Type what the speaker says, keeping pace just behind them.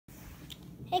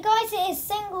Hey guys, it is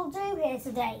Single Do here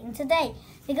today, and today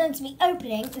we're going to be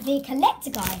opening the collector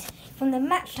guide from the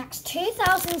Attax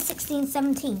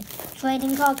 2016-17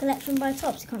 trading card collection by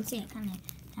Topps. You can't see it, can you?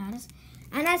 There it is.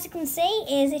 And as you can see,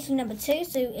 it is issue number 2,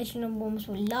 so issue number 1 was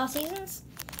probably last season's.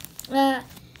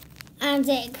 And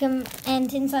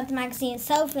inside the magazine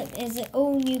itself, it is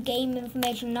all new game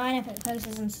information, 9 epic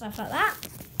posters and stuff like that.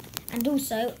 And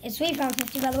also, it's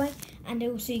 £3.50 by the way. And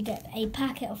also you get a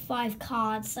packet of 5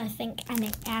 cards, I think, and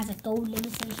it has a gold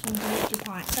limitation booster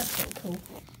pack. That's pretty cool.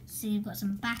 So you've got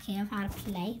some back here of how to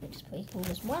play, which is pretty cool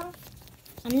as well.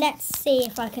 And let's see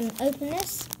if I can open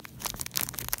this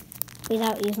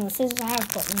without using the scissors. I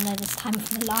have got them there this time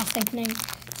for the last opening,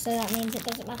 so that means it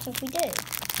doesn't matter if we do.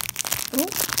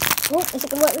 Oh, is it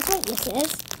going to work this way? Yes, it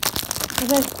is.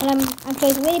 I've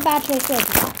chosen a really bad choice for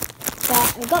that.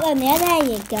 But we've got them there. There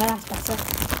you go. That's better.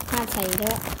 That's how you do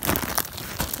it.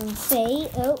 You can see,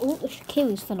 the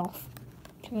kiwis fell off.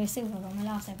 Very silver on my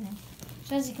last opening.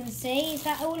 So as you can see, is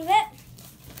that all of it?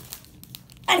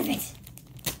 All of it.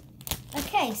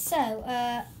 Okay, so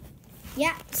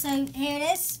yeah, so here it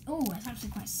is. Oh, it's actually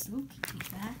quite silky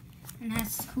there, and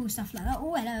has cool stuff like that.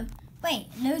 Oh, hello. Wait,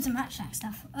 loads of Attax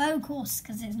stuff. Oh, of course,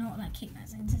 because it's not like cute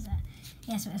magazines, is it?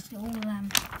 Yeah, so it's got all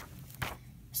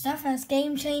stuff. Has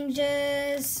game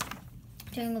changers,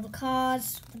 doing all the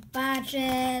cards, the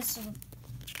badges,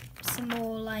 some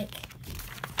more like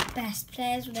best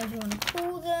players, whatever you want to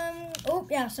call them. Oh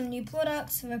yeah, some new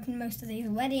products. We've opened most of these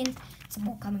already, and some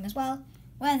more coming as well.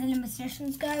 Where the limited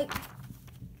editions go.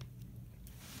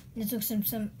 There's also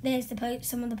some of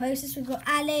the posters. We've got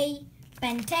Ali,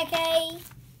 Benteke,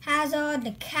 Hazard,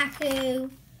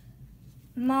 Lukaku,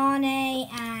 Mane,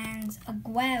 and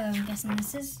Aguero. I'm guessing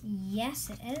this is. Yes,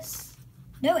 it is.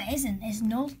 No, it isn't. It's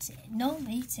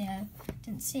Nolito.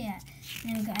 Didn't see it. And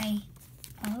then we've got a.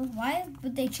 Oh, why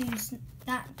would they choose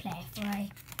that player for a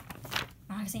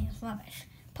magazine? It's rubbish.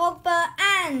 Pogba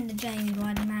and Jamie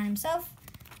Vardy man himself.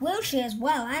 Wilshere as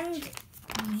well, and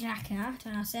Xhaka, I don't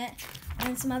know how to say it.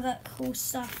 And some other cool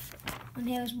stuff on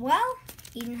here as well.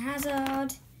 Eden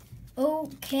Hazard. Oh,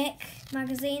 Kick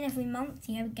magazine every month.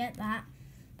 Yeah, we get that.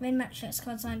 Main Matrix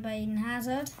card signed by Eden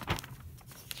Hazard.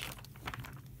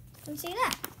 You can see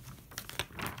that.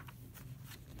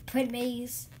 Print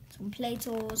me's, some play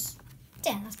tours.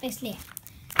 Yeah, that's basically it.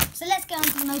 So let's go on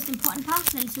to the most important part.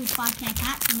 So let's do 5-player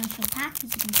pack, the most pack,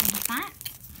 as you can see the back.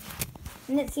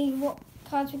 And let's see what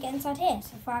cards we get inside here.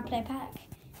 So 5-player pack.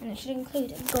 And it should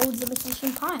include gold limited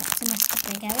edition pirates. And that's the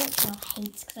big error, which I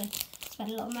hate because I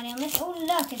spent a lot of money on this. Oh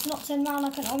look, it's not turned around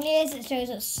like it normally is. It shows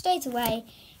us straight away.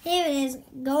 Here it is,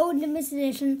 gold limited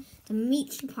edition, the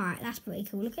Meet Pirate. That's pretty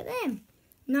cool. Look at them.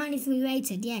 93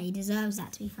 rated. Yeah, he deserves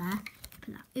that, to be fair.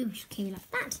 Put that, ooh, cute like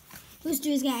that. We'll just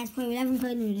do is get probably 11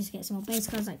 code, and we'll just get some more base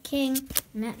cards like King,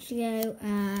 Nacho,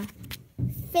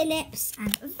 Phillips,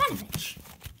 and Vanovich.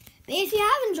 But if you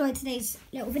have enjoyed today's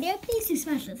little video, please do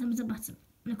smash that thumbs up button.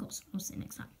 And of course, I'll see you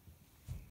next time.